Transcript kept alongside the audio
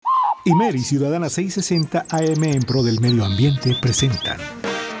Imer y Ciudadana 660 AM en pro del medio ambiente presentan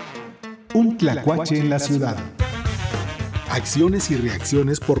Un Tlacuache en la Ciudad. Acciones y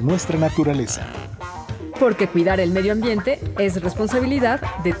reacciones por nuestra naturaleza. Porque cuidar el medio ambiente es responsabilidad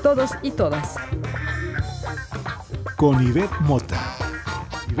de todos y todas. Con Ivette Mota.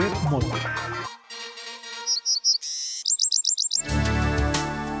 Ivette Mota.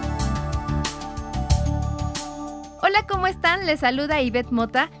 Hola, ¿cómo están? Les saluda Ivette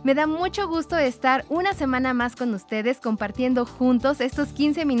Mota. Me da mucho gusto estar una semana más con ustedes compartiendo juntos estos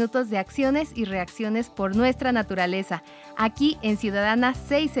 15 minutos de acciones y reacciones por nuestra naturaleza, aquí en Ciudadana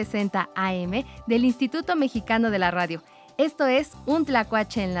 660 AM del Instituto Mexicano de la Radio. Esto es Un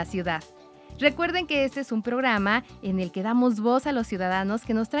Tlacuache en la Ciudad. Recuerden que este es un programa en el que damos voz a los ciudadanos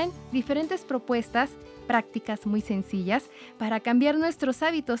que nos traen diferentes propuestas prácticas muy sencillas para cambiar nuestros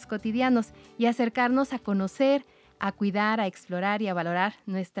hábitos cotidianos y acercarnos a conocer, a cuidar, a explorar y a valorar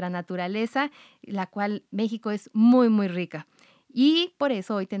nuestra naturaleza, la cual México es muy, muy rica. Y por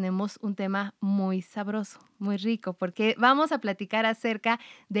eso hoy tenemos un tema muy sabroso, muy rico, porque vamos a platicar acerca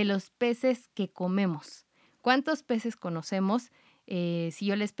de los peces que comemos. ¿Cuántos peces conocemos? Si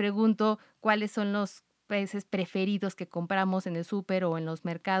yo les pregunto cuáles son los peces preferidos que compramos en el súper o en los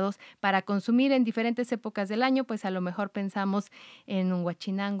mercados para consumir en diferentes épocas del año, pues a lo mejor pensamos en un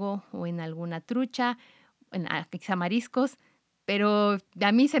guachinango o en alguna trucha, quizá mariscos, pero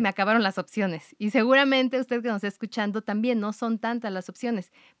a mí se me acabaron las opciones y seguramente usted que nos está escuchando también no son tantas las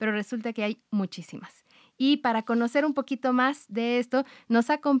opciones, pero resulta que hay muchísimas. Y para conocer un poquito más de esto, nos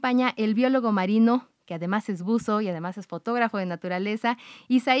acompaña el biólogo marino, que además es buzo y además es fotógrafo de naturaleza,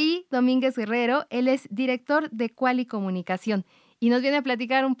 Izaí Domínguez Guerrero. Él es director de Quali Comunicación y nos viene a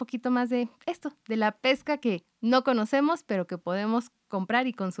platicar un poquito más de esto, de la pesca que no conocemos, pero que podemos comprar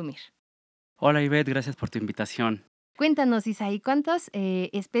y consumir. Hola Ivette, gracias por tu invitación. Cuéntanos, Izaí, ¿cuántas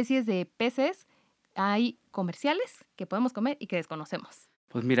especies de peces hay comerciales que podemos comer y que desconocemos?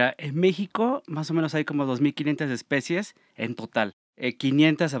 Pues mira, en México más o menos hay como 2.500 especies en total.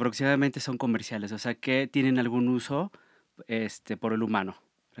 500 aproximadamente son comerciales, o sea que tienen algún uso por el humano,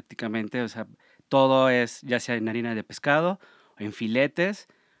 prácticamente. O sea, todo es ya sea en harina de pescado, o en filetes,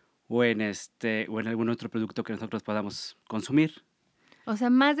 o en algún otro producto que nosotros podamos consumir. O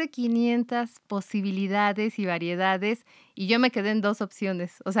sea, más de 500 posibilidades y variedades, y yo me quedé en 2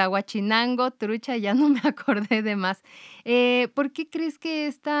 opciones. O sea, guachinango, trucha, ya no me acordé de más. ¿Por qué crees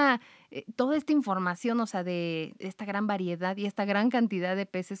que toda esta información, o sea, de esta gran variedad y esta gran cantidad de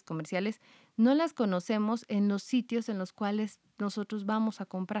peces comerciales, no las conocemos en los sitios en los cuales nosotros vamos a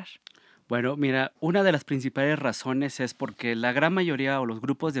comprar? Bueno, mira, una de las principales razones es porque la gran mayoría o los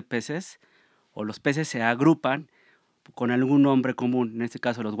grupos de peces o los peces se agrupan con algún nombre común, en este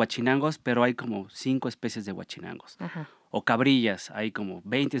caso los guachinangos, pero hay como 5 especies de guachinangos. Ajá. O cabrillas, hay como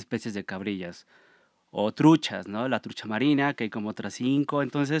 20 especies de cabrillas. O truchas, ¿no? La trucha marina, que hay como otras 5.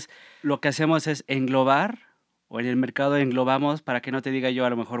 Entonces, lo que hacemos es englobar, o en el mercado englobamos, para que no te diga yo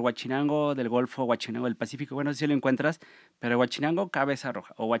a lo mejor guachinango del Golfo, guachinango del Pacífico. Bueno, si lo encuentras, pero guachinango cabeza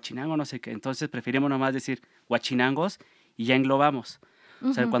roja, o guachinango no sé qué. Entonces, preferimos nomás decir guachinangos y ya englobamos.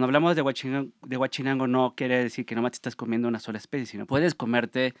 O sea, cuando hablamos de guachinango no quiere decir que nomás te estás comiendo una sola especie, sino puedes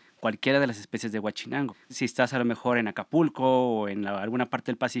comerte cualquiera de las especies de guachinango. Si estás a lo mejor en Acapulco o en alguna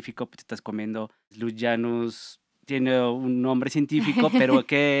parte del Pacífico, pues te estás comiendo Lujanus, tiene un nombre científico, pero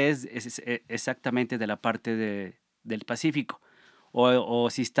que es exactamente de la parte del Pacífico. O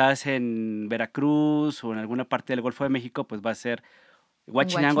si estás en Veracruz o en alguna parte del Golfo de México, pues va a ser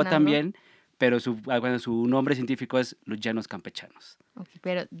guachinango también, pero su nombre científico es Lujanus campechanos. Okay,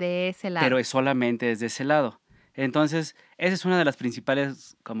 pero de ese lado. Pero es solamente desde ese lado. Entonces, esa es una de las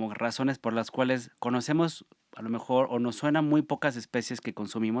principales como razones por las cuales conocemos a lo mejor o nos suenan muy pocas especies que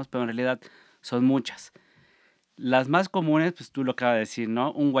consumimos, pero en realidad son muchas. Las más comunes, pues tú lo acabas de decir,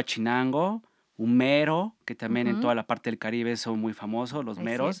 ¿no? Un guachinango, un mero, que también en toda la parte del Caribe son muy famosos, los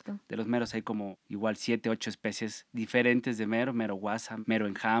meros. Cierto. De los meros hay como igual 7, 8 especies diferentes de mero, mero guasa, mero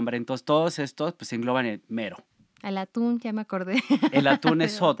enjambre. Entonces, todos estos pues se engloban en mero. El atún, ya me acordé. El atún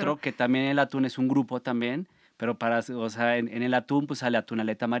es otro, que también el atún es un grupo también, pero en el atún pues sale atún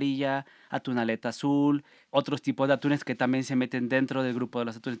aleta amarilla, atún aleta azul, otros tipos de atunes que también se meten dentro del grupo de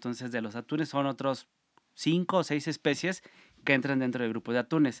los atunes. Entonces, de los atunes son otros 5 o 6 especies que entran dentro del grupo de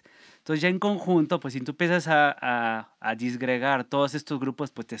atunes. Entonces, ya en conjunto, pues si tú empiezas a disgregar todos estos grupos,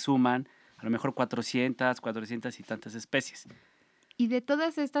 pues te suman a lo mejor 400 y tantas especies. Y de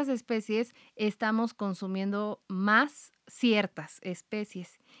todas estas especies estamos consumiendo más ciertas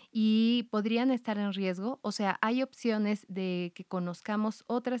especies y podrían estar en riesgo. O sea, hay opciones de que conozcamos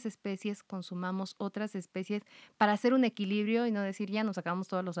otras especies, consumamos otras especies para hacer un equilibrio y no decir ya nos sacamos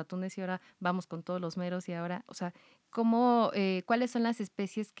todos los atunes y ahora vamos con todos los meros y ahora, o sea, ¿cuáles son las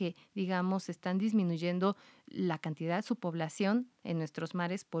especies que, digamos, están disminuyendo la cantidad, su población en nuestros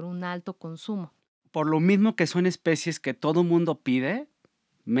mares por un alto consumo? Por lo mismo que son especies que todo mundo pide,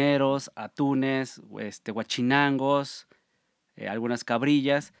 meros, atunes, guachinangos, algunas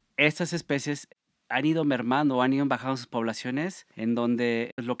cabrillas, estas especies han ido mermando o han ido bajando sus poblaciones, en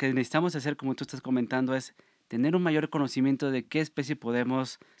donde lo que necesitamos hacer, como tú estás comentando, es tener un mayor conocimiento de qué especie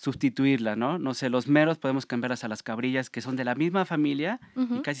podemos sustituirla, ¿no? No sé, los meros podemos cambiarlas a las cabrillas, que son de la misma familia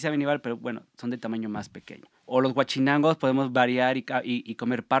y casi saben igual, pero bueno, son de tamaño más pequeño. O los guachinangos podemos variar y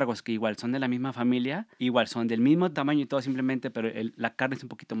comer pargos, que igual son de la misma familia, igual son del mismo tamaño y todo simplemente, pero la carne es un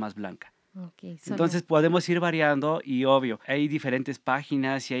poquito más blanca. Okay, Entonces podemos ir variando y obvio, hay diferentes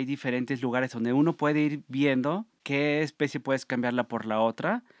páginas y hay diferentes lugares donde uno puede ir viendo qué especie puedes cambiarla por la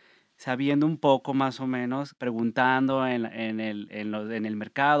otra, sabiendo un poco más o menos, preguntando en el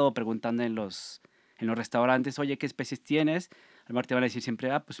mercado, preguntando en los restaurantes, oye, ¿qué especies tienes? A lo mejor te van a decir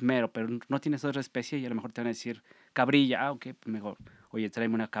siempre, pues mero, pero no tienes otra especie y a lo mejor te van a decir cabrilla, ok, pues mejor, oye,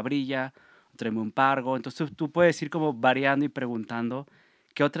 tráeme una cabrilla, tráeme un pargo. Entonces tú puedes ir como variando y preguntando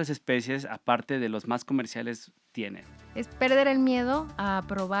qué otras especies, aparte de los más comerciales, tienen. Es perder el miedo a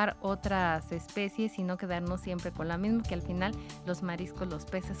probar otras especies y no quedarnos siempre con la misma, que al final los mariscos, los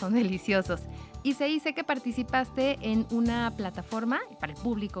peces son deliciosos. Izaí, sé que participaste en una plataforma para el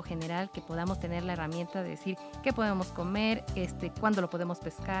público general, que podamos tener la herramienta de decir qué podemos comer, cuándo lo podemos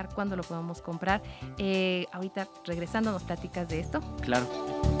pescar, cuándo lo podemos comprar. Ahorita regresando, ¿nos platicas de esto? Claro.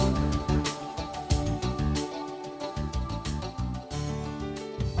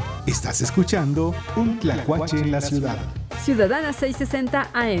 Estás escuchando Un Tlacuache en la Ciudad. Ciudadana 660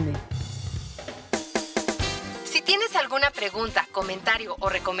 AM. Si tienes alguna pregunta, comentario o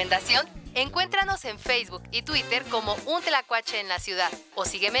recomendación, encuéntranos en Facebook y Twitter como Un Tlacuache en la Ciudad o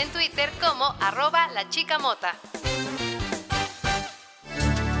sígueme en Twitter como @lachicamota.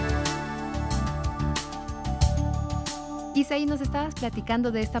 Izaí, nos estabas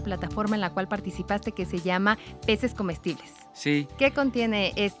platicando de esta plataforma en la cual participaste que se llama Peces Comestibles. Sí. ¿Qué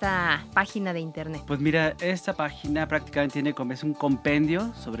contiene esta página de internet? Pues mira, esta página prácticamente es un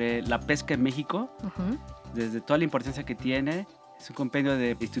compendio sobre la pesca en México, desde toda la importancia que tiene. Es un compendio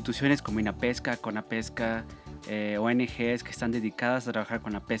de instituciones como INAPESCA, CONAPESCA, ONGs que están dedicadas a trabajar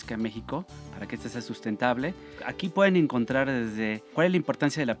con la pesca en México para que esta sea sustentable. Aquí pueden encontrar desde cuál es la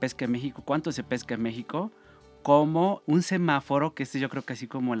importancia de la pesca en México, cuánto se pesca en México, como un semáforo, que yo creo que así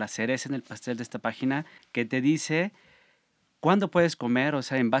como la cereza en el pastel de esta página, que te dice cuándo puedes comer, o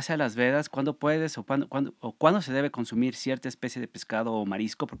sea, en base a las vedas, cuándo puedes o cuándo se debe consumir cierta especie de pescado o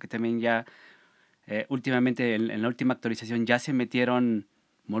marisco, porque también ya últimamente en la última actualización ya se metieron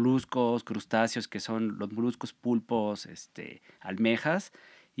moluscos, crustáceos, que son los moluscos, pulpos, almejas,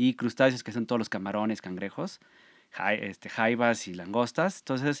 y crustáceos, que son todos los camarones, cangrejos, jaivas y langostas.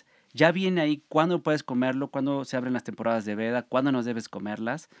 Entonces ya viene ahí cuándo puedes comerlo, cuándo se abren las temporadas de veda, cuándo no debes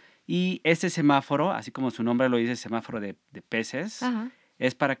comerlas. Y este semáforo, así como su nombre lo dice, semáforo de peces,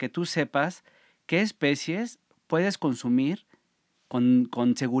 es para que tú sepas qué especies puedes consumir con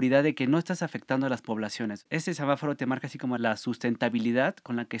seguridad de que no estás afectando a las poblaciones. Este semáforo te marca así como la sustentabilidad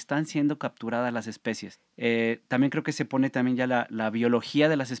con la que están siendo capturadas las especies. También creo que se pone también ya la biología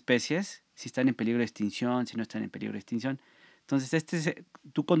de las especies, si están en peligro de extinción, si no están en peligro de extinción. Entonces,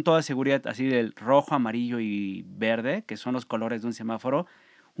 tú con toda seguridad, así del rojo, amarillo y verde, que son los colores de un semáforo,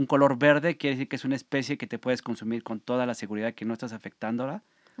 un color verde quiere decir que es una especie que te puedes consumir con toda la seguridad que no estás afectándola.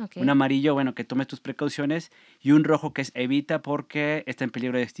 Okay. Un amarillo, bueno, que tomes tus precauciones, y un rojo que es evita porque está en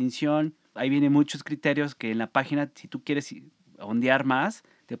peligro de extinción. Ahí vienen muchos criterios que en la página, si tú quieres ondear más,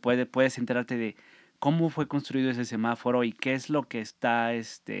 puedes enterarte de cómo fue construido ese semáforo y qué es lo que está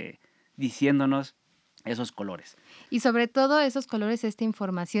diciéndonos esos colores. Y sobre todo esos colores, esta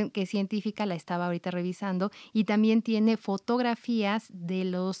información que es científica, la estaba ahorita revisando, y también tiene fotografías de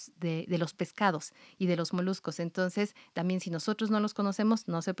los pescados y de los moluscos. Entonces, también si nosotros no los conocemos,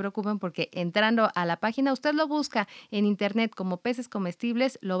 no se preocupen, porque entrando a la página, usted lo busca en internet como peces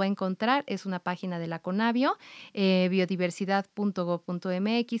comestibles, lo va a encontrar. Es una página de la Conavio,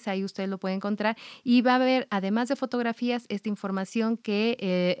 biodiversidad.gov.mx, ahí usted lo puede encontrar, y va a ver, además de fotografías, esta información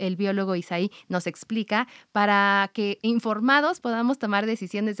que el biólogo Izaí nos explica científica para que informados podamos tomar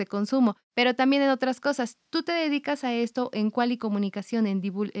decisiones de consumo, pero también en otras cosas. Tú te dedicas a esto en Quali Comunicación, en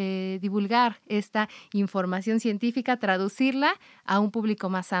divulgar esta información científica, traducirla a un público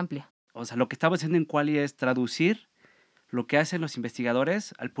más amplio. O sea, lo que estamos haciendo en Quali es traducir lo que hacen los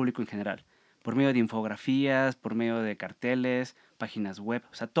investigadores al público en general, por medio de infografías, por medio de carteles, páginas web,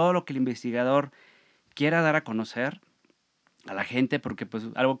 o sea, todo lo que el investigador quiera dar a conocer a la gente, porque pues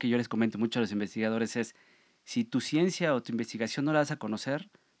algo que yo les comento mucho a los investigadores es, si tu ciencia o tu investigación no la das a conocer,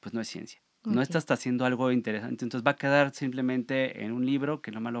 pues no es ciencia. Okay. No estás haciendo algo interesante, entonces va a quedar simplemente en un libro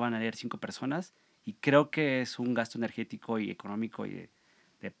que nomás lo van a leer 5 personas, y creo que es un gasto energético y económico y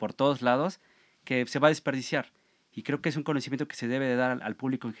de por todos lados que se va a desperdiciar, y creo que es un conocimiento que se debe de dar al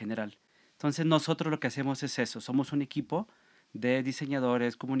público en general. Entonces nosotros lo que hacemos es eso, somos un equipo de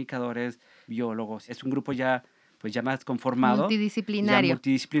diseñadores, comunicadores, biólogos, es un grupo ya más conformado,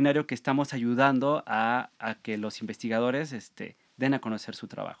 multidisciplinario que estamos ayudando a que los investigadores den a conocer su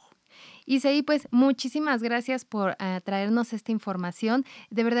trabajo. Izaí, pues muchísimas gracias por traernos esta información.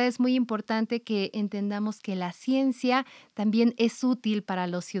 De verdad es muy importante que entendamos que la ciencia también es útil para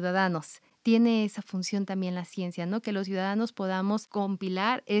los ciudadanos. Tiene esa función también la ciencia, ¿no? Que los ciudadanos podamos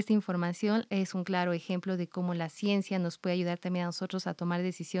compilar esta información es un claro ejemplo de cómo la ciencia nos puede ayudar también a nosotros a tomar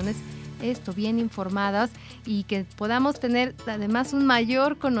decisiones bien informadas y que podamos tener además un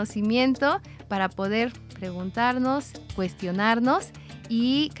mayor conocimiento para poder preguntarnos, cuestionarnos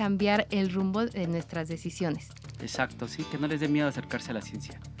y cambiar el rumbo de nuestras decisiones. Exacto, sí, que no les dé miedo acercarse a la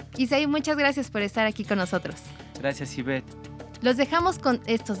ciencia. Izaí, muchas gracias por estar aquí con nosotros. Gracias, Ivette. Los dejamos con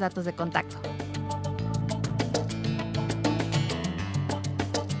estos datos de contacto.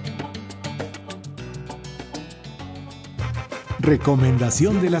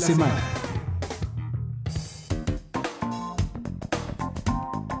 Recomendación de la semana.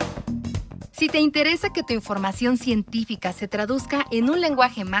 Si te interesa que tu información científica se traduzca en un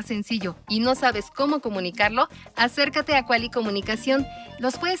lenguaje más sencillo y no sabes cómo comunicarlo, acércate a Quali Comunicación.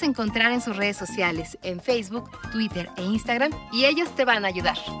 Los puedes encontrar en sus redes sociales, en Facebook, Twitter e Instagram, y ellos te van a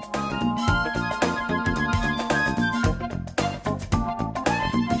ayudar.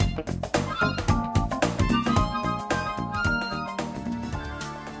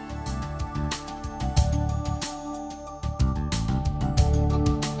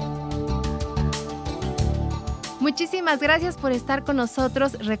 Muchísimas gracias por estar con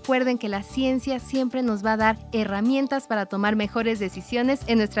nosotros. Recuerden que la ciencia siempre nos va a dar herramientas para tomar mejores decisiones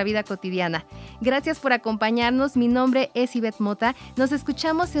en nuestra vida cotidiana. Gracias por acompañarnos. Mi nombre es Ivette Mota. Nos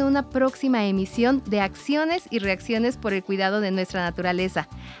escuchamos en una próxima emisión de Acciones y Reacciones por el Cuidado de Nuestra Naturaleza.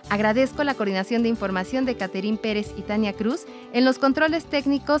 Agradezco la coordinación de información de Caterín Pérez y Tania Cruz, en los controles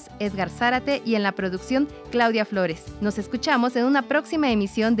técnicos Edgar Zárate y en la producción Claudia Flores. Nos escuchamos en una próxima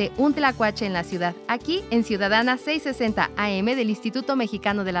emisión de Un Tlacuache en la Ciudad, aquí en Ciudadana 660 AM del Instituto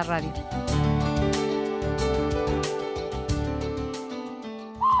Mexicano de la Radio.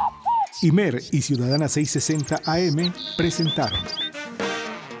 Imer y Ciudadana 660 AM presentaron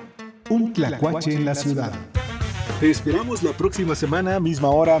Un Tlacuache en la Ciudad. Te esperamos la próxima semana, misma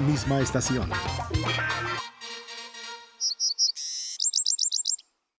hora, misma estación.